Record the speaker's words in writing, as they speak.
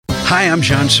Hi, I'm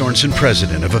John Sorensen,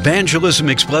 president of Evangelism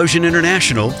Explosion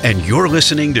International, and you're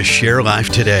listening to Share Life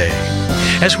Today.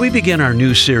 As we begin our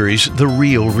new series, The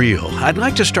Real Real, I'd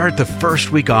like to start the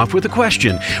first week off with a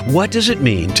question. What does it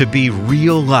mean to be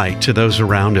real light to those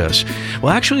around us?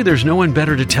 Well, actually, there's no one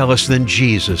better to tell us than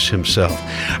Jesus himself.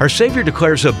 Our Savior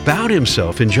declares about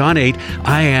himself in John 8,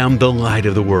 I am the light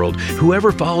of the world.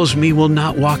 Whoever follows me will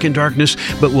not walk in darkness,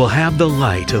 but will have the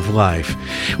light of life.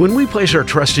 When we place our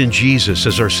trust in Jesus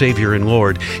as our Savior and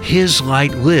Lord, his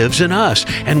light lives in us,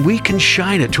 and we can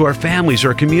shine it to our families,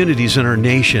 our communities, and our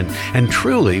nation. And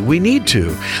truly, we need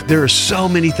to. There are so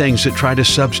many things that try to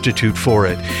substitute for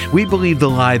it. We believe the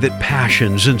lie that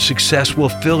passions and success will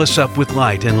fill us up with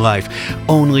light and life,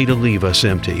 only to leave us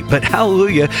empty. But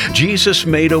hallelujah, Jesus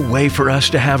made a way for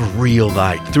us to have real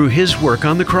light through his work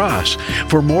on the cross.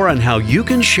 For more on how you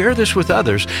can share this with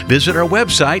others, visit our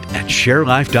website at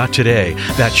sharelife.today.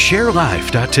 That's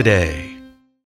sharelife.today.